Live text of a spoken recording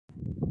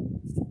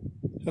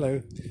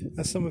Hello.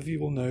 As some of you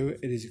will know,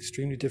 it is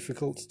extremely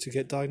difficult to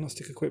get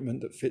diagnostic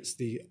equipment that fits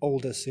the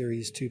older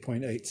series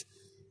 2.8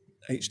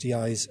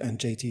 HDIs and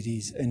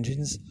JTDs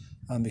engines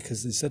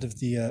because instead of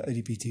the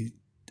ODB2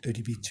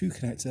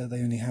 connector, they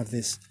only have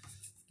this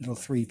little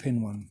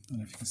 3-pin one. I don't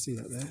know if you can see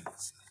that there.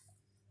 It's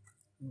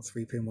a little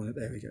 3-pin one.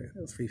 There we go. A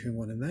little 3-pin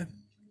one in there.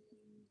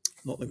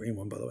 Not the green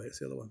one, by the way. It's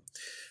the other one.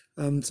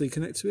 So you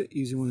connect to it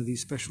using one of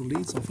these special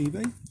leads off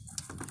eBay.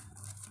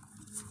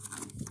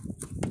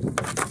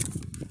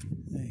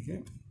 There you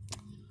go.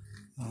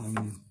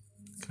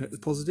 Connect the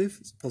positive.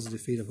 It's a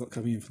positive feed I've got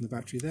coming in from the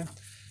battery there.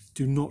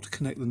 Do not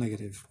connect the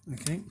negative.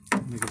 Okay,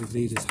 the negative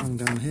lead is hung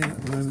down here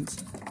at the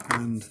moment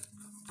and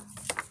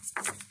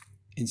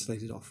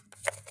insulated off.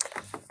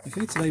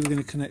 Okay, today we're going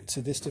to connect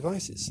to this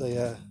device. It's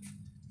a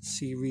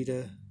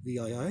CReader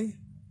VIII.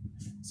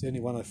 It's the only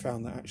one I've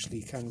found that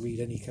actually can read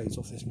any codes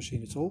off this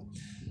machine at all.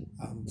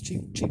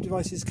 Cheap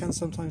devices can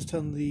sometimes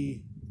turn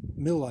the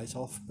mill light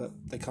off, but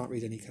they can't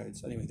read any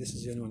codes. Anyway, this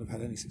is the only one I've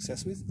had any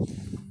success with.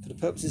 For the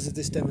purposes of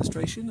this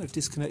demonstration, I've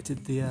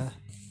disconnected the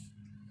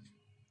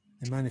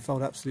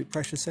manifold absolute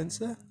pressure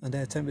sensor and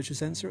air temperature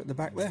sensor at the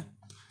back there.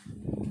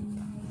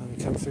 And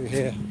we come through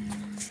here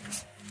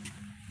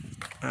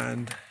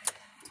and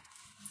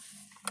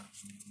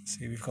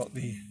see we've got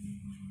the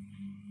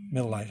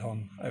mill light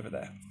on over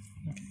there.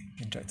 Okay,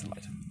 injector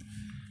light.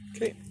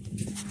 Okay,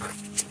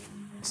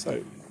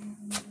 so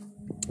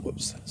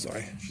whoops,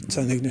 sorry, should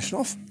turn the ignition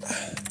off.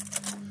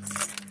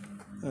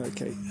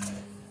 Okay,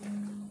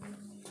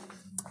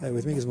 bear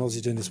with me because I'm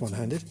obviously doing this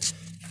one-handed.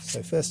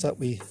 So first up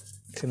we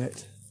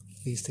connect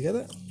these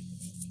together.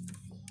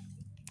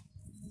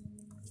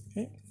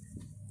 Okay,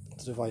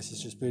 the device is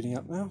just booting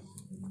up now.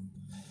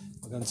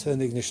 I'm going to turn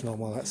the ignition on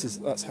while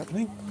that's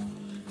happening.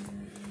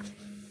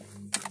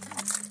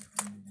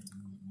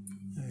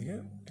 There you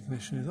go,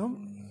 ignition is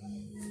on.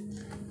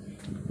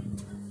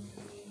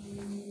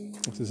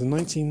 This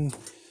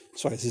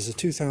is a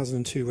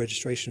 2002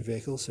 registration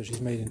vehicle, so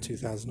she's made in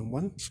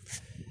 2001. Let's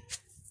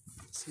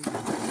see if we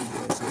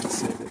can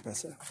see it a bit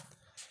better.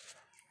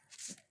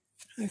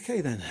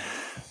 Okay then,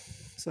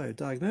 so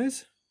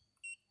diagnose.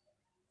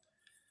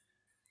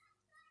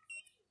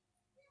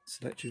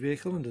 Select your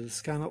vehicle under the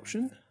scan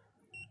option.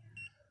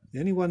 The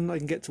only one I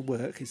can get to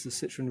work is the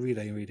Citroen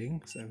relay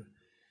reading, so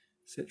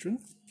Citroen.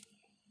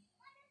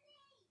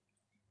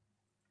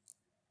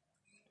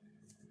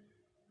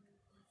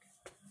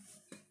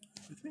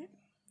 With me.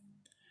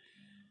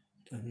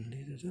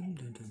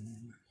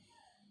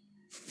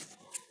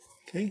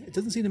 Okay, it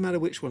doesn't seem to matter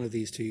which one of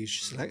these two you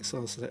should select, so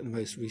I'll select the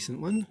most recent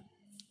one.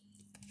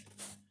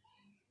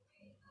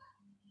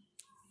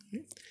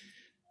 Okay.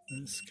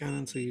 And scan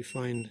until you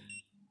find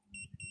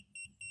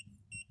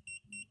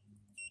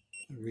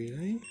a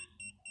relay.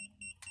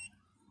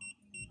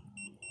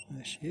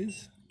 There she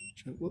is.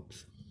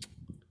 Whoops.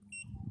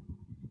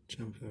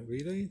 Jumper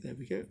relay, there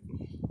we go.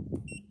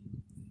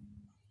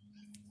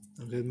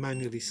 I'm going to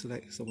manually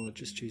select because I want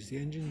to just choose the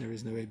engine. There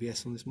is no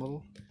ABS on this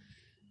model.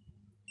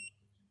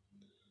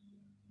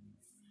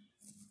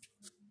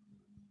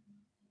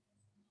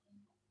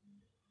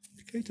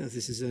 Okay, don't know if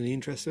this is of any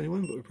interest to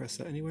anyone, but we'll press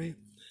that anyway.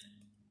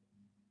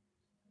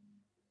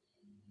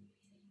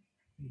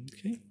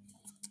 Okay.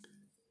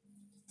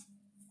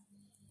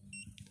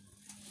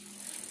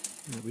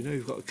 Now we know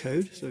we've got a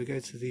code, so we go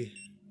to the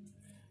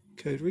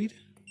code read.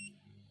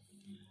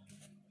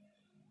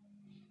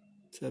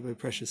 Turbo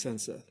pressure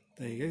sensor.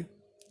 There you go.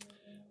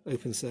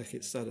 Open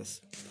circuit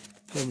status.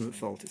 Permanent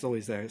fault. It's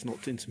always there. It's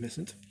not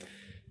intermittent.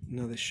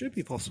 Now this should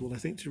be possible, I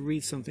think, to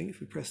read something if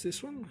we press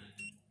this one.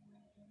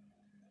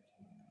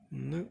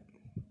 No.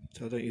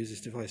 So I don't use this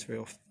device very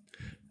often.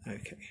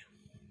 Okay.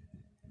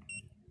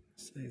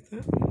 Save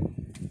that.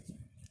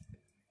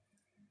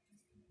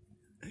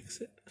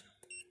 Exit.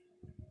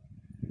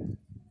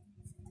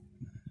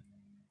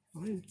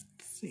 I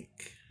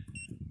think...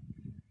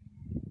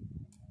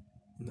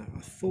 No,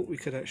 I thought we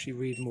could actually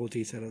read more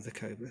detail of the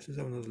code. Let's just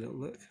have another little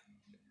look.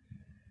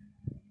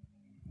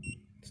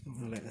 It's not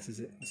going to let us, is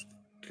it? Let's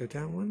go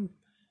down one.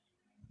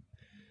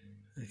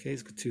 Okay,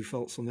 it's got two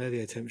faults on there, the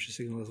air temperature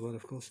signal as well,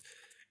 of course,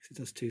 because it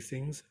does two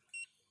things.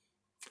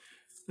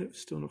 Nope,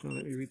 still not going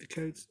to let me read the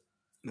codes.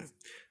 No.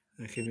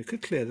 Okay, we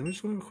could clear them. I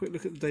just want to have a quick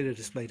look at the data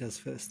display does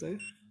first, though.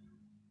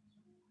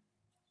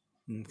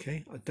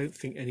 Okay, I don't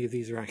think any of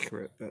these are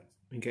accurate, but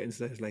we can get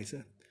into those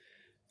later.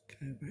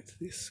 Go back to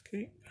the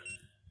escape.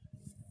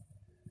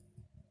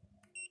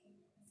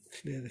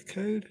 Clear the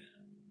code.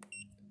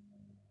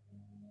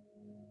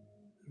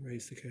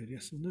 Erase the code,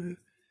 yes or no. Okay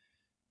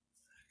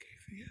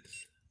for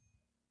yes.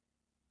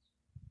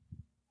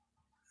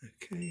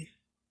 Okay.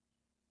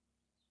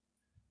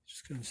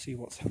 Just going to see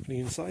what's happening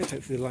inside.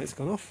 Hopefully the light's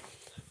gone off.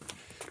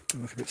 I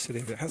look a bit silly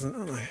if it hasn't,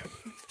 aren't I?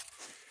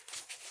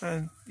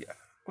 And yeah,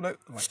 well no,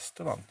 the light's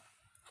still on.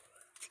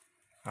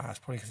 It's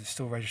probably because it's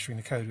still registering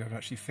the code. We haven't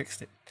actually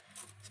fixed it.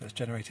 So it's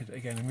generated it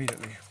again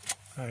immediately.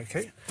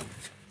 Okay,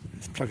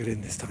 let's plug it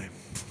in this time.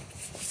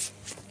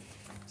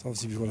 So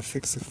obviously we've got to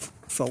fix the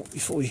fault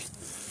before we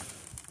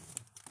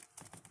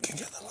can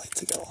get the light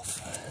to go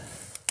off.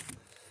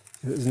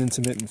 If it was an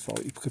intermittent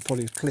fault, you could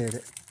probably have cleared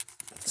it,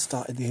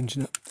 started the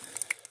engine up.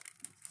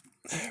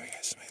 There we go,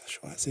 so make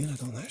sure that's in. I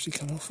don't want to actually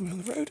come off on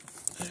the road.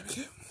 There we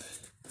go.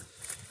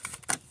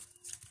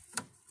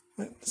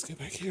 Right, let's go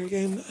back here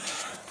again.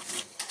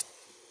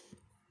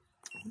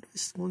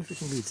 I wonder if we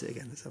can read it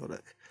again. Let's have a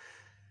look.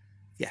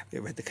 Yeah,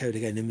 it read the code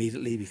again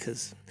immediately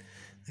because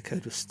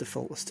the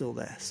fault was still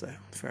there, so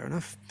fair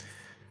enough.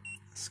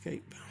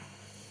 Escape.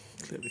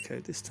 Clear the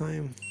code this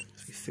time,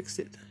 so we fixed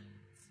it.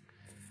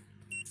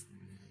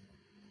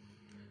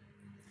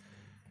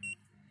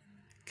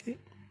 Okay,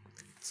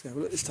 let's have a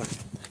look this time.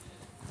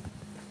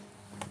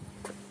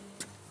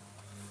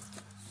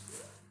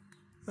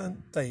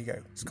 And there you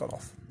go, it's gone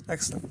off.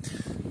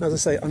 Excellent. Now, as I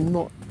say, I'm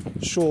not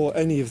sure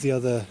any of the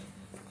other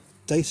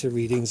data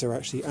readings are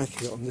actually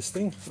accurate on this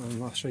thing.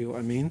 I'll show you what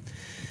I mean.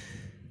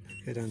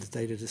 Go down to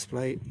data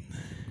display.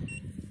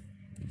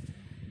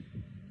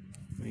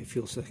 I mean,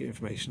 fuel circuit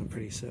information I'm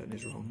pretty certain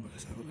is wrong, but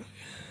let's have a look.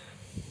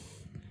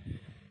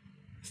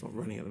 It's not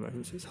running at the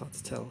moment, so it's hard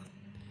to tell.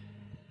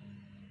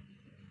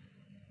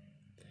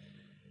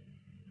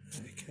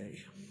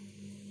 Okay.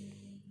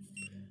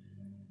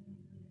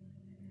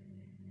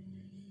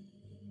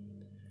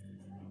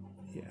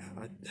 Yeah,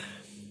 I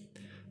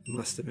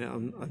must admit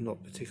I'm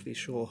not particularly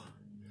sure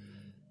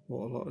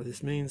what a lot of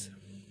this means.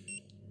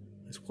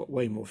 It's got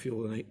way more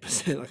fuel than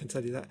 8%, I can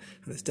tell you that,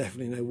 and there's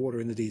definitely no water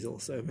in the diesel,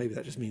 so maybe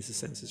that just means the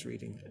sensor's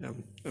reading.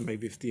 And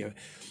maybe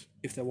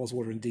if there was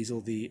water in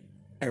diesel, the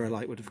error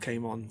light would have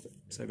came on,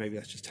 so maybe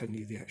that's just telling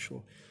you the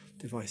actual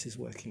device is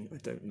working. I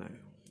don't know.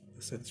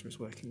 The sensor is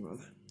working,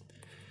 rather.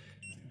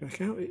 Back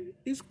out. It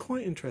is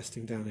quite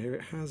interesting down here.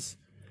 It has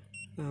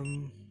let's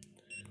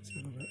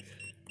have a look.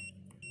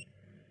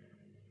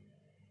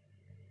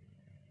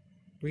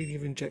 Reading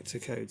of injector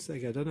codes. There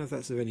you go. I don't know if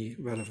that's of any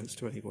relevance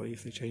to anybody,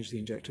 if they change the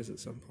injectors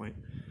at some point.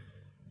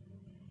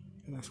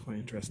 But that's quite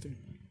interesting.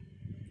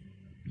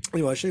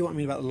 Anyway, I'll show you what I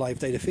mean about the live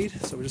data feed.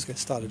 So we're just going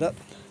to start it up.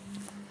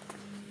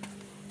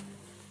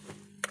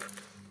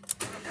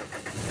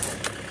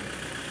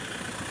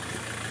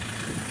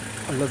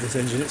 I love this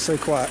engine. It's so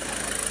quiet,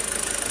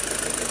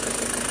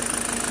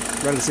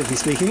 relatively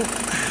speaking.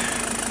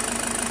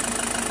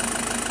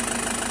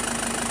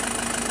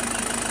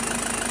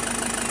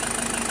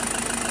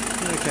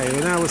 Okay,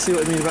 well now we'll see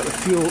what I mean about the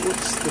fuel.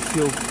 Whoops, the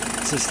fuel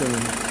system.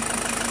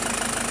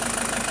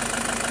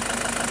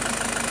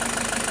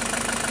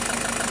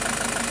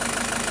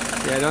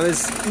 Yeah, no,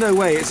 there's no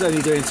way it's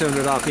only doing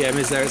 200 RPM,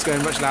 is there? It's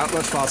going much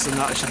faster than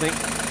that, I should think.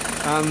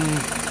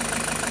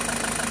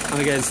 And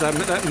again, so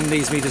that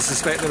leads me to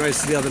suspect that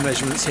most of the other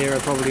measurements here are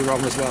probably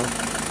wrong as well.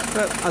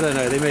 But I don't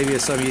know, they may be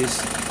of some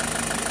use.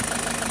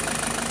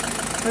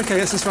 Okay,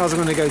 that's as far as I'm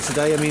going to go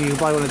today. I mean, you can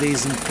buy one of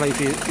these and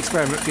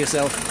experiment for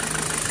yourself.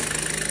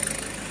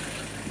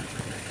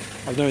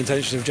 I've no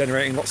intention of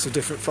generating lots of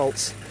different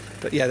faults,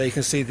 but yeah, there you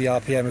can see the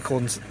RPM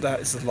according to that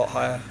is a lot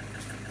higher,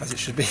 as it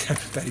should be. I'd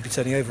barely be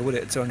turning over, would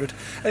it, at 200?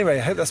 Anyway, I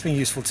hope that's been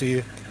useful to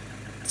you.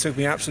 It took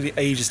me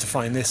absolutely ages to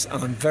find this,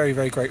 and I'm very,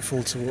 very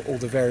grateful to all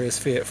the various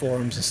Fiat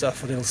forums and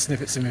stuff, and little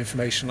snippets of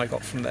information I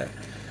got from there.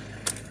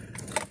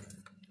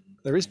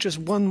 There is just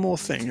one more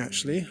thing,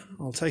 actually.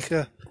 I'll take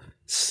a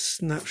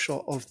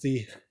snapshot of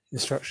the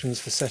instructions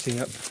for setting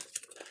up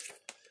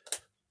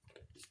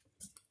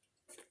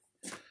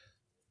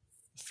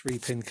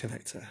 3-pin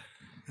connector.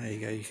 There you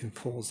go, you can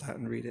pause that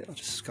and read it. I'll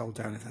just scroll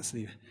down if that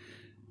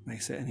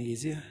makes it any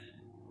easier.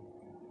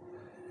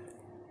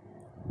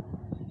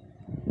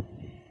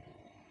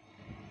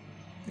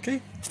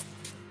 Okay,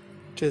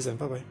 cheers then,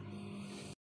 bye bye.